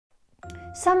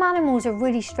Some animals are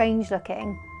really strange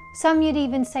looking. Some you'd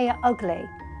even say are ugly.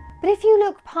 But if you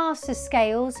look past the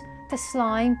scales, the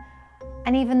slime,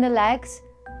 and even the legs,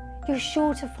 you're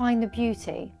sure to find the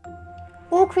beauty.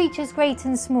 All creatures great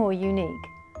and small are unique,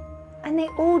 and they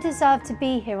all deserve to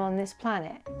be here on this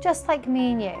planet, just like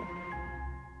me and you.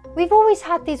 We've always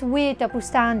had these weird double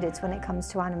standards when it comes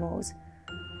to animals.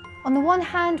 On the one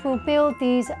hand, we'll build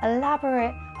these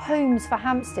elaborate homes for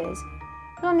hamsters,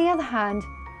 but on the other hand,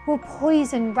 we'll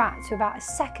poison rats without a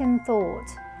second thought.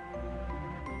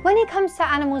 When it comes to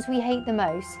animals we hate the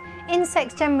most,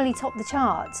 insects generally top the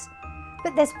charts,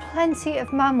 but there's plenty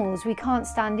of mammals we can't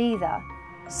stand either.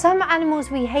 Some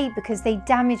animals we hate because they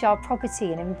damage our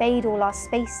property and invade all our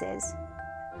spaces.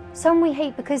 Some we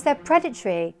hate because they're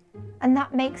predatory, and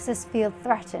that makes us feel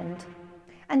threatened.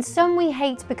 And some we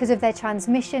hate because of their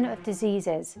transmission of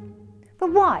diseases.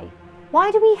 But why?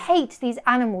 Why do we hate these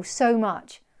animals so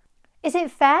much? Is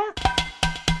it fair?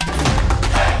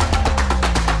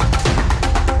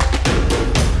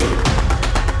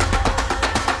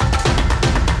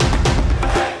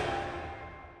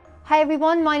 Hi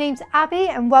everyone, my name's Abby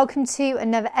and welcome to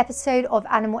another episode of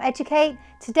Animal Educate.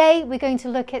 Today we're going to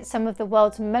look at some of the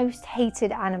world's most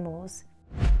hated animals.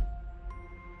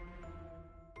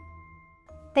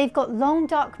 They've got long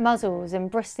dark muzzles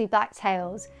and bristly black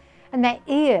tails, and their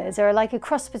ears are like a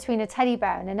cross between a teddy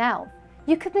bear and an elf.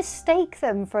 You could mistake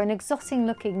them for an exotic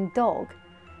looking dog,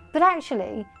 but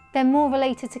actually they're more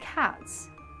related to cats.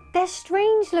 They're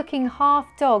strange looking half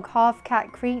dog, half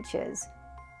cat creatures.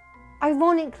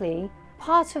 Ironically,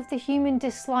 part of the human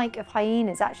dislike of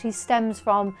hyenas actually stems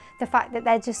from the fact that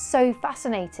they're just so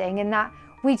fascinating and that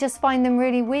we just find them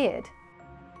really weird.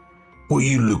 What are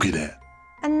you looking at?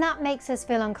 And that makes us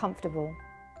feel uncomfortable.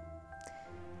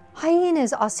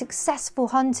 Hyenas are successful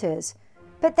hunters,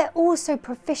 but they're also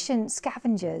proficient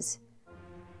scavengers.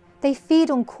 They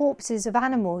feed on corpses of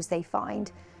animals they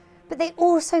find, but they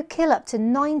also kill up to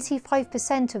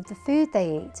 95% of the food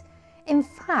they eat. In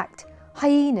fact,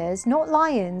 hyenas, not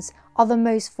lions, are the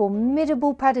most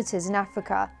formidable predators in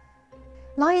Africa.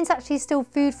 Lions actually steal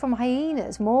food from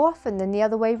hyenas more often than the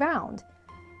other way round.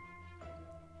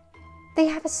 They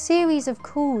have a series of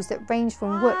calls that range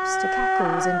from whoops to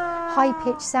cackles and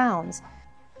high-pitched sounds,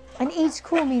 and each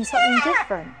call means something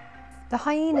different. The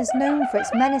hyena is known for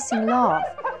its menacing laugh,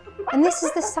 and this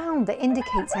is the sound that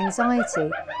indicates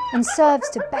anxiety and serves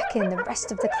to beckon the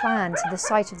rest of the clan to the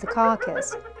site of the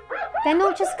carcass. They're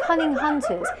not just cunning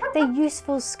hunters, they're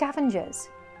useful scavengers.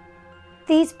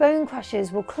 These bone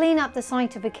crushers will clean up the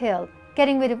site of a kill,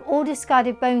 getting rid of all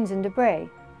discarded bones and debris.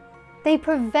 They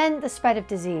prevent the spread of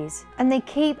disease, and they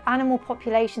keep animal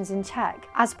populations in check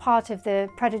as part of the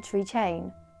predatory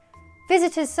chain.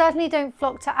 Visitors certainly don't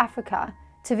flock to Africa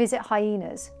to visit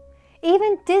hyenas.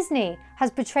 Even Disney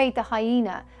has portrayed the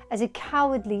hyena as a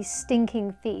cowardly,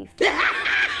 stinking thief.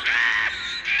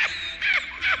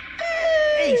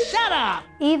 Hey, shut up!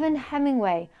 Even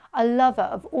Hemingway, a lover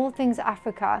of all things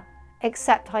Africa,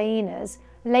 except hyenas,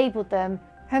 labelled them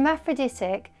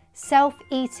hermaphroditic,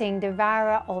 self-eating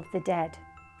devourer of the dead.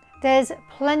 There's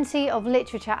plenty of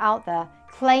literature out there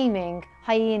claiming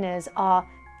hyenas are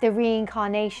the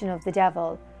reincarnation of the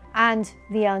devil and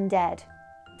the undead.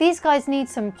 These guys need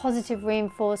some positive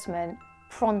reinforcement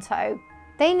pronto.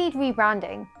 They need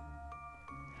rebranding.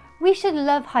 We should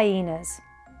love hyenas.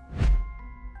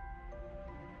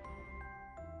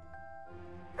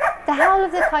 The Howl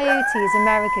of the Coyote is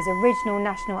America's original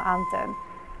national anthem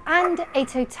and a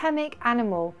totemic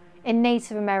animal in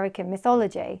Native American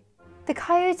mythology. The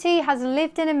coyote has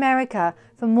lived in America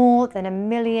for more than 1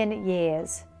 million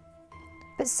years.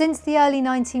 But since the early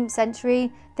 19th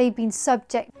century, they've been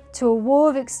subject to a war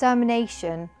of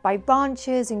extermination by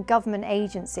ranchers and government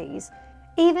agencies.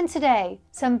 Even today,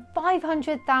 some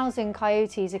 500,000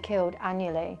 coyotes are killed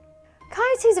annually.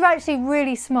 Coyotes are actually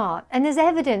really smart, and there's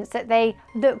evidence that they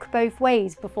look both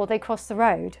ways before they cross the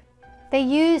road. They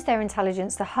use their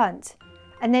intelligence to hunt,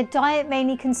 and their diet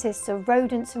mainly consists of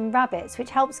rodents and rabbits,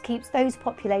 which helps keep those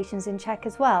populations in check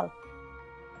as well.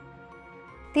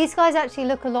 These guys actually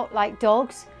look a lot like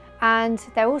dogs, and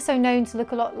they're also known to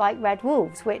look a lot like red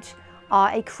wolves, which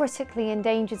are a critically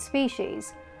endangered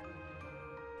species.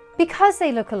 Because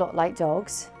they look a lot like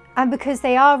dogs, and because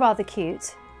they are rather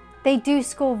cute, they do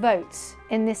score votes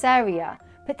in this area,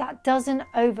 but that doesn't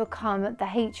overcome the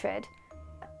hatred.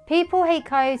 People hate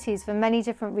coyotes for many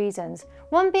different reasons,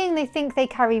 one being they think they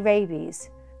carry rabies,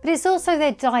 but it's also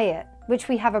their diet, which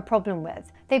we have a problem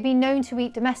with. They've been known to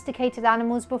eat domesticated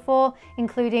animals before,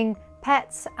 including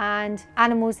pets and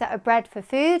animals that are bred for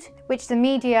food, which the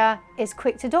media is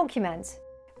quick to document.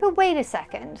 But wait a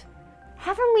second,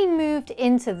 Haven't we moved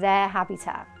into their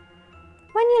habitat?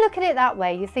 When you look at it that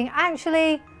way, you think,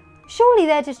 actually, surely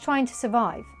they're just trying to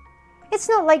survive. It's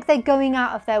not like they're going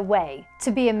out of their way to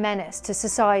be a menace to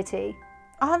society.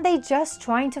 Aren't they just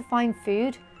trying to find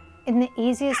food in the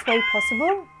easiest way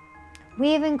possible?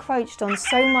 We have encroached on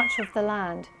so much of the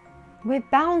land. We're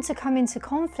bound to come into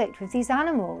conflict with these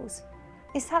animals.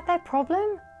 Is that their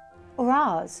problem or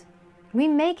ours? We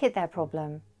make it their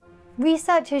problem.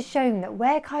 Research has shown that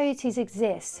where coyotes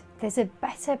exist, there's a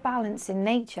better balance in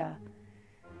nature.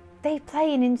 They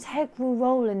play an integral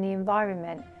role in the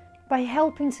environment by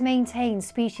helping to maintain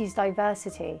species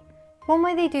diversity. One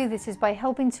way they do this is by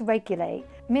helping to regulate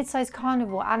mid-sized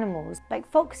carnivore animals like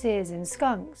foxes and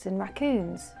skunks and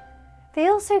raccoons. They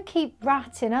also keep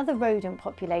rat and other rodent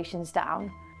populations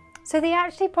down, so they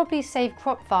actually probably save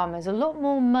crop farmers a lot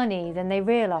more money than they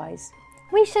realise.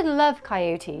 We should love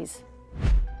coyotes.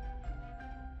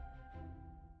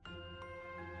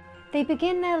 They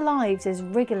begin their lives as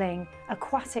wriggling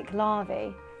aquatic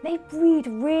larvae. They breed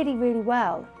really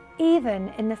well, even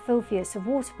in the filthiest of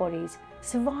water bodies,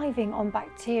 surviving on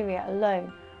bacteria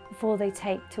alone before they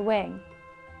take to wing.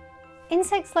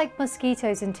 Insects like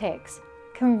mosquitoes and ticks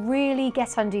can really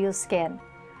get under your skin,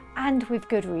 and with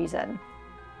good reason.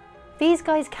 These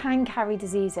guys can carry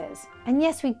diseases, and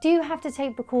yes, we do have to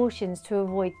take precautions to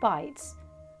avoid bites.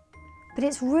 But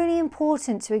it's really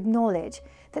important to acknowledge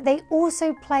that they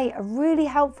also play a really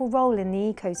helpful role in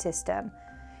the ecosystem.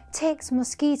 Ticks,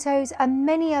 mosquitoes, and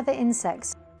many other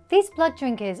insects. These blood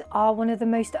drinkers are one of the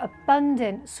most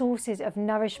abundant sources of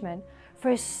nourishment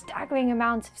for a staggering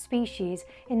amount of species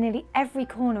in nearly every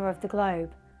corner of the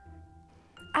globe.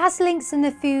 As links in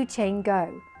the food chain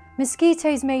go,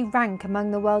 mosquitoes may rank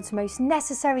among the world's most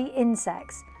necessary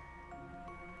insects.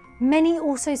 Many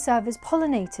also serve as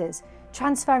pollinators,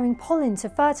 transferring pollen to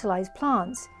fertilise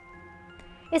plants.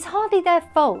 It's hardly their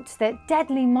fault that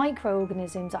deadly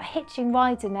microorganisms are hitching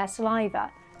rides in their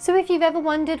saliva. So if you've ever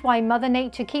wondered why Mother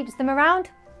Nature keeps them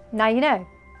around, now you know.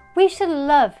 We should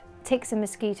love ticks and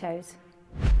mosquitoes.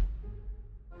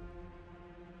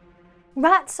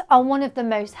 Rats are one of the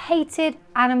most hated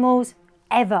animals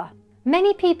ever.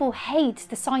 Many people hate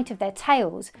the sight of their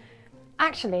tails.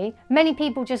 Actually, many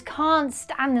people just can't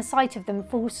stand the sight of them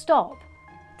full stop.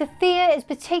 The fear is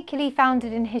particularly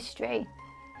founded in history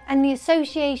and the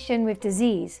association with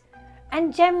disease,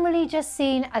 and generally just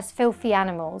seen as filthy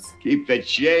animals. Keep the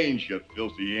change, you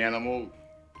filthy animal.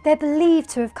 They're believed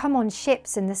to have come on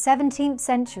ships in the 17th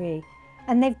century,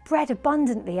 and they've bred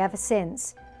abundantly ever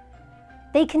since.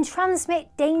 They can transmit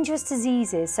dangerous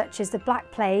diseases such as the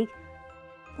Black Plague,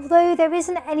 although there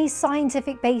isn't any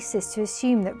scientific basis to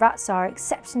assume that rats are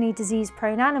exceptionally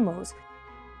disease-prone animals.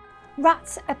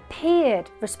 Rats appeared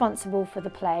responsible for the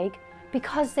plague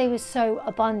because they were so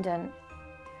abundant.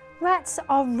 Rats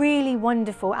are really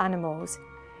wonderful animals.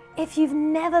 If you've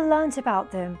never learnt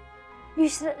about them, you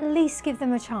should at least give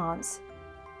them a chance.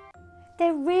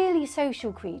 They're really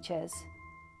social creatures.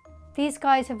 These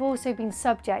guys have also been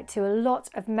subject to a lot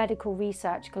of medical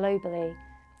research globally,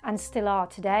 and still are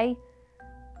today,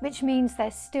 which means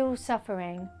they're still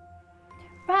suffering.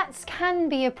 Rats can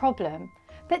be a problem,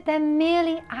 but they're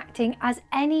merely acting as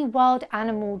any wild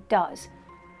animal does.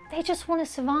 They just want to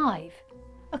survive.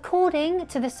 According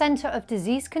to the Centre of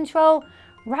Disease Control,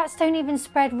 rats don't even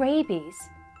spread rabies.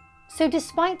 So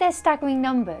despite their staggering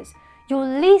numbers,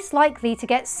 you're least likely to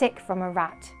get sick from a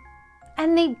rat.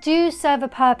 And they do serve a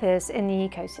purpose in the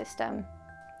ecosystem.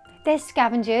 They're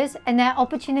scavengers and they're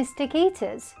opportunistic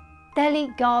eaters. They'll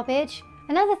eat garbage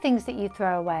and other things that you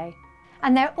throw away.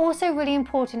 And they're also really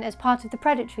important as part of the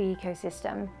predatory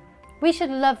ecosystem. We should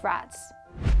love rats.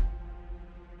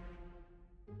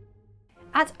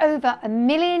 At over 1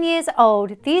 million years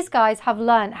old, these guys have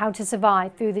learned how to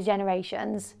survive through the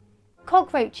generations.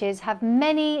 Cockroaches have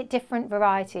many different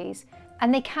varieties,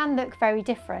 and they can look very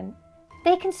different.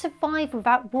 They can survive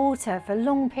without water for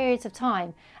long periods of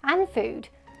time and food.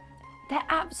 They're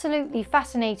absolutely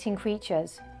fascinating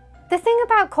creatures. The thing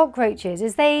about cockroaches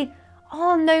is they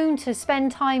are known to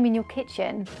spend time in your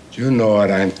kitchen. You know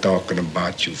what I'm talking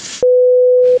about, you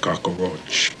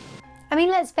cockroach. I mean,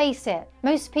 let's face it,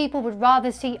 most people would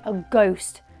rather see a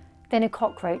ghost than a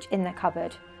cockroach in their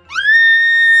cupboard.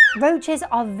 Roaches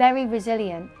are very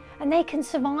resilient and they can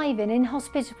survive in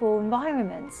inhospitable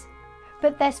environments,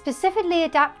 but they're specifically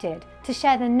adapted to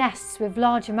share their nests with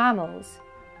larger mammals.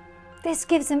 This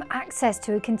gives them access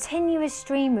to a continuous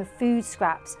stream of food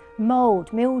scraps,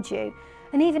 mould, mildew,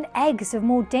 and even eggs of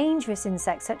more dangerous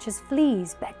insects such as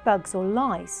fleas, bedbugs or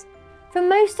lice. For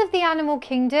most of the animal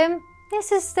kingdom,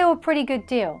 this is still a pretty good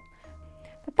deal.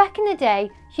 But back in the day,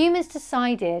 humans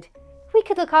decided we we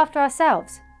could look after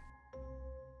ourselves.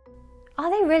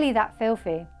 Are they really that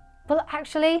filthy? Well,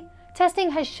 actually, testing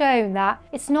has shown that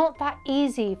it's not that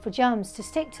easy for germs to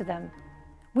stick to them.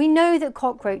 We know that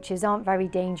cockroaches aren't very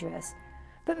dangerous,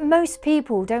 but most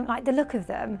people don't like the look of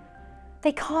them.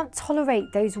 They can't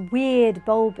tolerate those weird,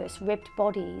 bulbous, ribbed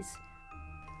bodies.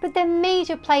 But they're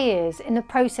major players in the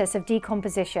process of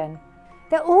decomposition.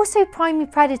 They're also primary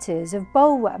predators of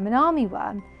bollworm and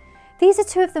armyworm. These are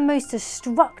two of the most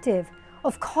destructive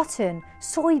of cotton,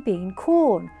 soybean,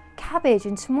 corn, cabbage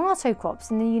and tomato crops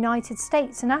in the United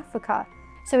States and Africa.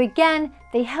 So again,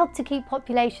 they help to keep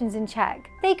populations in check.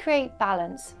 They create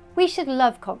balance. We should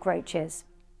love cockroaches.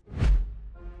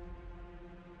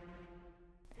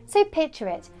 So picture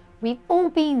it, we've all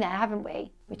been there, haven't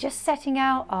we? We're just setting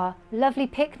out our lovely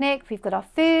picnic, we've got our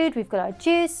food, we've got our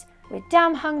juice, we're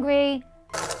damn hungry,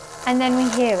 and then we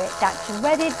hear it, that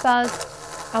dreaded buzz,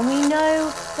 and we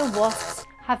know the wasps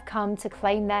have come to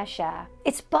claim their share.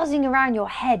 It's buzzing around your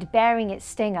head, bearing its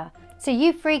stinger. So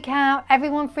you freak out,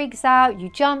 everyone freaks out, you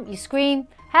jump, you scream,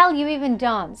 hell, you even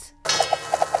dance.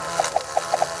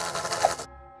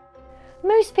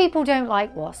 Most people don't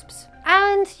like wasps,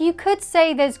 and you could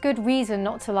say there's good reason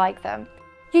not to like them.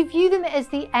 You view them as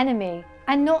the enemy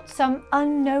and not some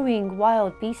unknowing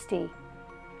wild beastie.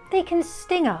 They can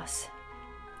sting us.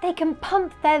 They can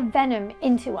pump their venom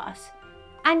into us.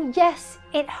 And yes,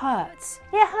 it hurts.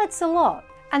 It hurts a lot.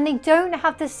 And they don't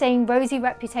have the same rosy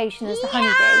reputation as the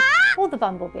honeybee or the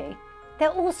bumblebee. They're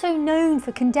also known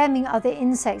for condemning other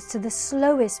insects to the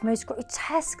slowest, most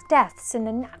grotesque deaths in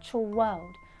the natural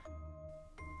world.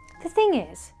 The thing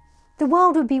is, the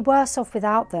world would be worse off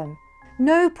without them.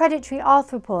 No predatory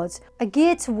arthropods are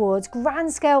geared towards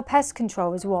grand-scale pest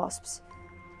control as wasps.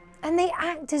 And they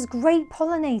act as great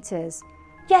pollinators.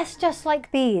 Yes, just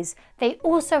like bees, they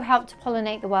also help to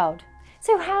pollinate the world.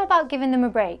 So how about giving them a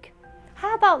break?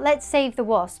 How about let's save the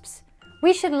wasps?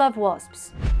 We should love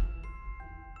wasps.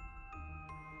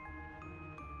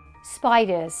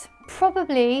 Spiders.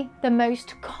 Probably the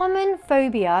most common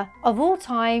phobia of all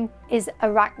time is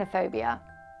arachnophobia.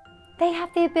 They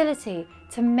have the ability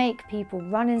to make people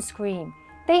run and scream.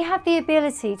 They have the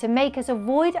ability to make us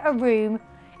avoid a room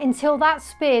until that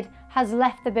spid has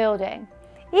left the building,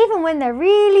 even when they're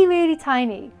really, really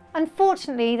tiny.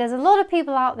 Unfortunately, there's a lot of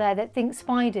people out there that think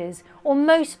spiders, or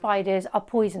most spiders, are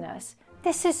poisonous.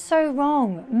 This is so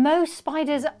wrong. Most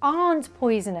spiders aren't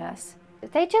poisonous.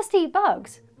 They just eat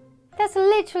bugs. That's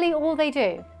literally all they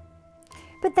do.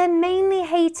 But they're mainly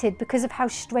hated because of how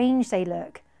strange they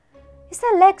look. Is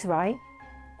their legs right?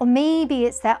 Or maybe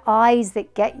it's their eyes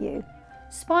that get you.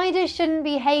 Spiders shouldn't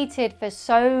be hated for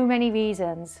so many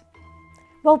reasons.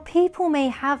 While people may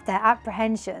have their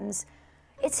apprehensions,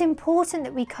 it's important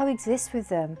that we coexist with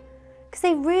them because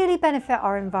they really benefit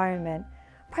our environment,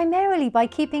 primarily by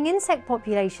keeping insect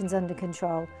populations under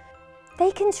control.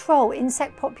 They control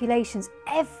insect populations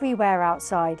everywhere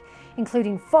outside,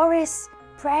 including forests,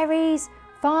 prairies,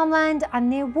 farmland and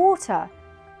near water.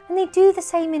 And they do the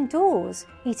same indoors,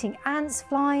 eating ants,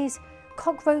 flies,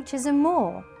 cockroaches and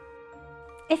more.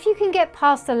 If you can get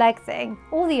past the leg thing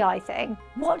or the eye thing,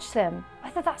 watch them.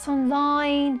 Whether that's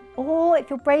online or if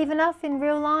you're brave enough in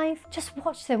real life, just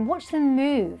watch them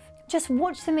move. Just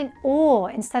watch them in awe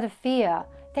instead of fear.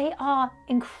 They are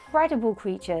incredible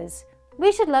creatures.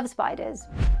 We should love spiders.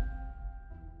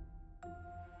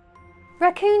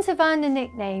 Raccoons have earned the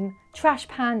nickname trash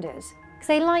pandas because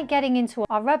they like getting into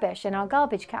our rubbish and our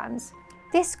garbage cans.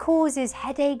 This causes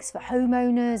headaches for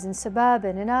homeowners in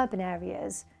suburban and urban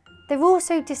areas. They're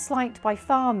also disliked by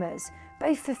farmers,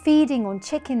 both for feeding on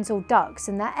chickens or ducks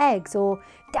and their eggs or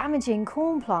damaging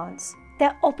corn plants.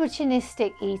 They're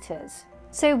opportunistic eaters,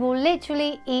 so will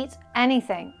literally eat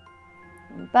anything.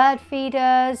 From bird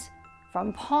feeders,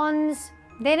 from ponds.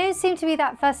 They don't seem to be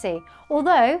that fussy,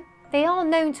 although they are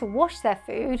known to wash their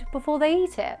food before they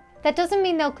eat it. That doesn't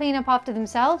mean they'll clean up after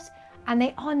themselves, and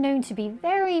they are known to be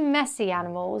very messy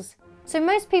animals. So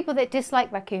most people that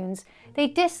dislike raccoons, they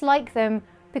dislike them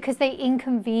because they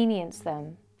inconvenience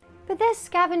them. But their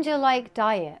scavenger-like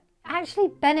diet actually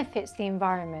benefits the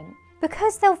environment.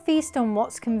 Because they'll feast on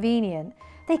what's convenient,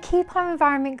 they keep our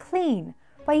environment clean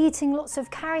by eating lots of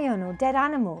carrion or dead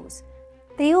animals.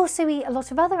 They also eat a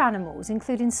lot of other animals,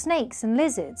 including snakes and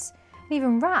lizards, and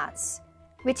even rats,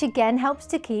 which again helps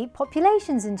to keep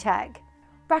populations in check.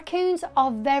 Raccoons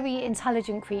are very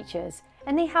intelligent creatures,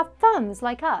 and they have thumbs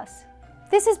like us.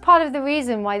 This is part of the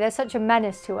reason why they're such a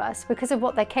menace to us, because of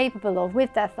what they're capable of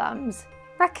with their thumbs.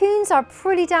 Raccoons are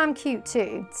pretty damn cute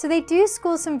too, so they do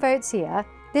score some votes here.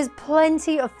 There's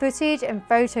plenty of footage and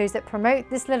photos that promote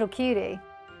this little cutie.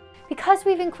 Because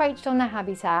we've encroached on their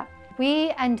habitat,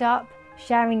 we end up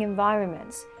sharing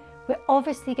environments, we're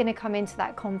obviously going to come into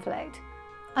that conflict.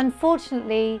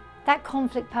 Unfortunately, that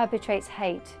conflict perpetrates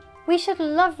hate. We should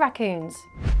love raccoons.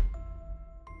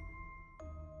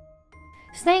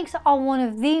 Snakes are one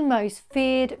of the most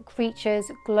feared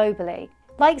creatures globally.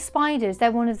 Like spiders,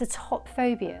 they're one of the top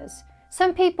phobias.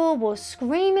 Some people will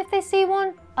scream if they see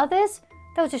one, others,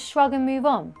 they'll just shrug and move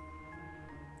on.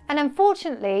 And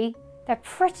unfortunately, they're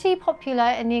pretty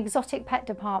popular in the exotic pet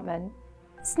department.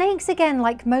 Snakes, again,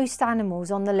 like most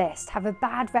animals on the list, have a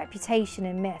bad reputation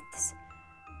in myths.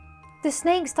 The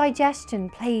snake's digestion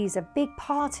plays a big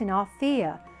part in our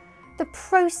fear. The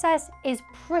process is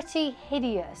pretty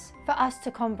hideous for us to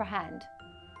comprehend.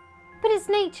 But it's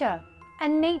nature,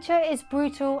 and nature is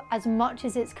brutal as much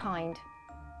as it's kind.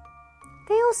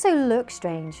 They also look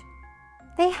strange.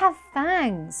 They have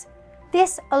fangs.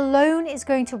 This alone is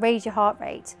going to raise your heart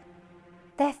rate.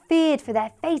 They're feared for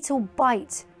their fatal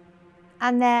bite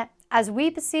and their, as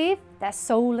we perceive, their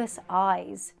soulless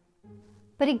eyes.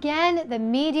 But again, the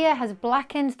media has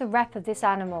blackened the rep of this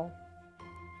animal.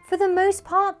 For the most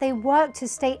part, they work to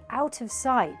stay out of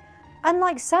sight.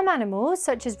 Unlike some animals,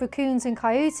 such as raccoons and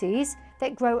coyotes,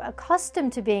 that grow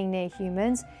accustomed to being near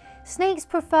humans, snakes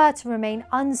prefer to remain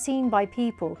unseen by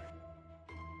people.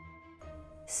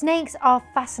 Snakes are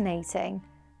fascinating.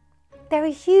 They're a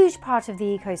huge part of the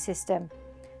ecosystem.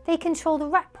 They control the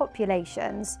rat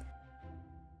populations.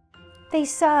 They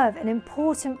serve an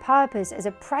important purpose as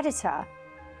a predator.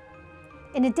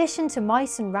 In addition to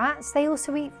mice and rats, they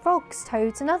also eat frogs,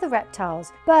 toads and other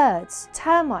reptiles, birds,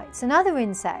 termites and other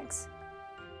insects.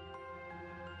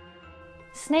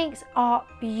 Snakes are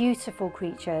beautiful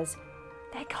creatures.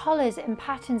 Their colours and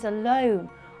patterns alone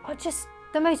are just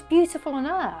the most beautiful on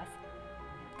earth.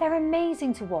 They're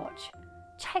amazing to watch.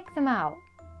 Check them out.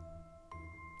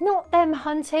 Not them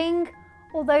hunting,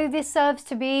 although this serves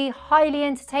to be highly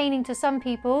entertaining to some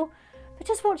people, but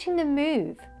just watching them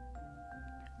move.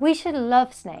 We should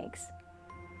love snakes.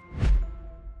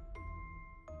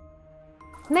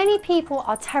 Many people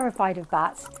are terrified of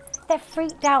bats. They're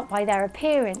freaked out by their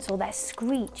appearance or their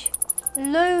screech.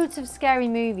 Loads of scary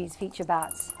movies feature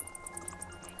bats.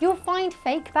 You'll find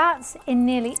fake bats in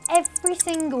nearly every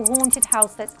single haunted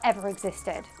house that's ever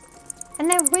existed. And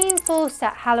they're reinforced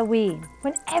at Halloween,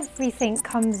 when everything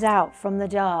comes out from the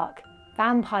dark.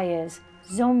 Vampires,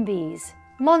 zombies,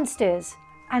 monsters,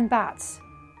 and bats.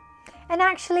 And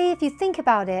actually, if you think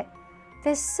about it,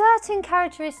 there's certain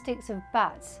characteristics of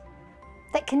bats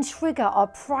that can trigger our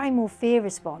primal fear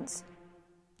response.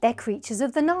 They're creatures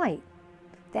of the night.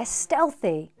 They're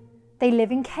stealthy. They live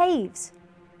in caves.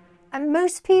 And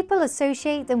most people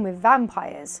associate them with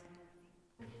vampires.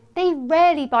 They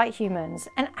rarely bite humans,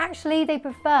 and actually they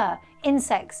prefer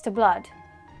insects to blood.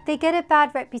 They get a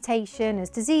bad reputation as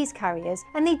disease carriers,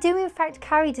 and they do in fact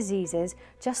carry diseases,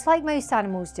 just like most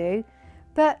animals do,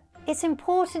 but it's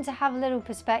important to have a little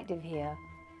perspective here.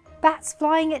 Bats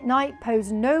flying at night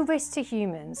pose no risk to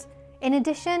humans. In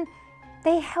addition,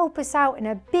 they help us out in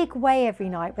a big way every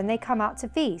night when they come out to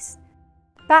feast.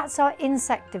 Bats are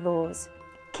insectivores,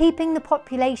 keeping the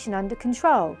population under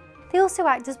control. They also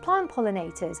act as plant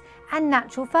pollinators and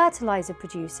natural fertilizer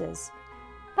producers.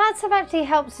 Bats have actually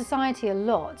helped society a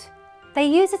lot. They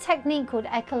use a technique called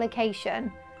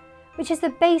echolocation, which is the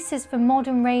basis for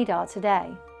modern radar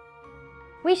today.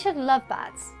 We should love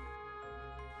bats.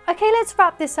 Okay, let's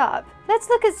wrap this up. Let's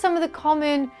look at some of the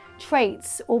common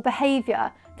traits or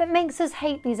behaviour that makes us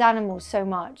hate these animals so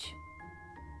much.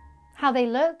 How they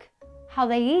look, how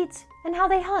they eat, and how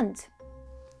they hunt.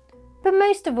 But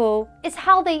most of all, it's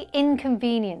how they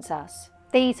inconvenience us.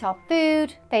 They eat our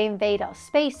food, they invade our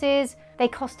spaces, they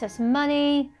cost us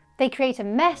money, they create a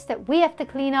mess that we have to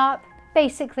clean up.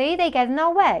 Basically, they get in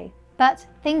our way. But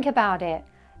think about it.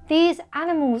 These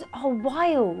animals are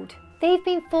wild. They've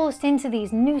been forced into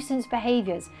these nuisance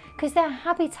behaviours because their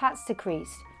habitats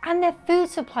decreased and their food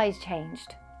supplies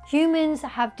changed. Humans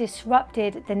have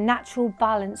disrupted the natural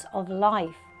balance of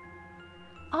life.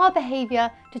 Our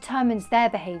behaviour determines their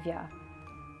behaviour.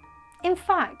 In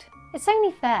fact, it's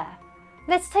only fair.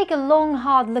 Let's take a long,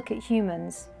 hard look at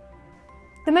humans.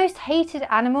 The most hated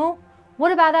animal?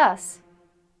 What about us?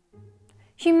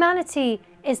 Humanity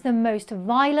is the most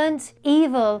violent,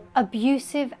 evil,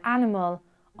 abusive animal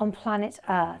on planet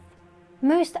Earth.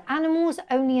 Most animals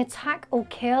only attack or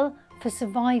kill for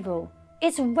survival.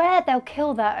 It's rare they'll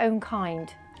kill their own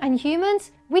kind. And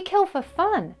humans, we kill for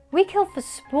fun. We kill for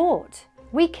sport.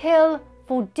 We kill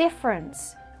for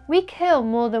difference. We kill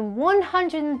more than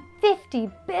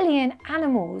 150 billion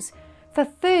animals for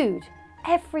food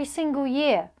every single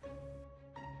year.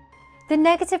 The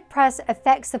negative press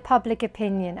affects the public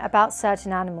opinion about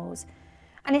certain animals,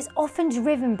 and it's often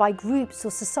driven by groups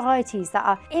or societies that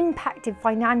are impacted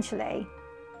financially.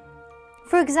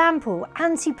 For example,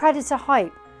 anti-predator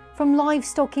hype from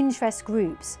livestock interest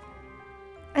groups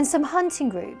and some hunting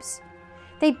groups.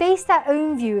 They base their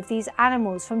own view of these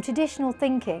animals from traditional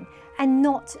thinking and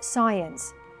not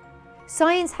science.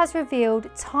 Science has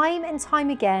revealed time and time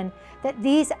again that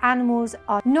these animals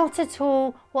are not at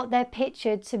all what they're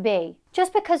pictured to be.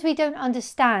 Just because we don't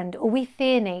understand or we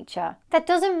fear nature, that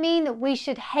doesn't mean that we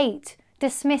should hate,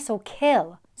 dismiss or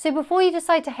kill. So before you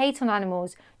decide to hate on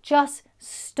animals, just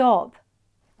stop.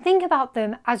 Think about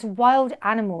them as wild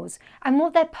animals and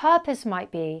what their purpose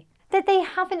might be. That they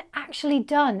haven't actually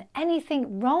done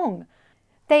anything wrong.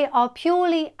 They are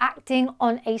purely acting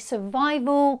on a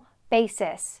survival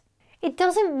basis. It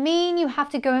doesn't mean you have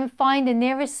to go and find the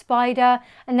nearest spider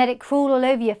and let it crawl all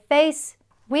over your face.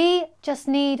 We just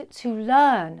need to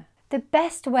learn. The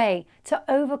best way to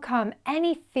overcome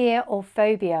any fear or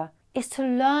phobia is to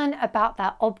learn about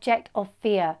that object of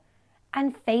fear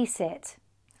and face it.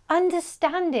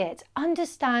 Understand it.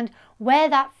 Understand where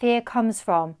that fear comes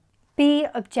from. Be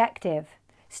objective.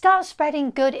 Start spreading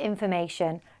good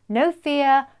information. No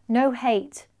fear, no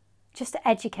hate. Just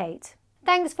educate.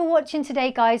 Thanks for watching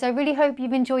today, guys. I really hope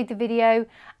you've enjoyed the video.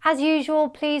 As usual,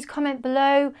 please comment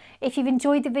below. If you've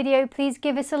enjoyed the video, please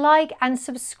give us a like and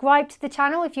subscribe to the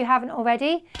channel if you haven't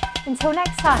already. Until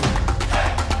next time.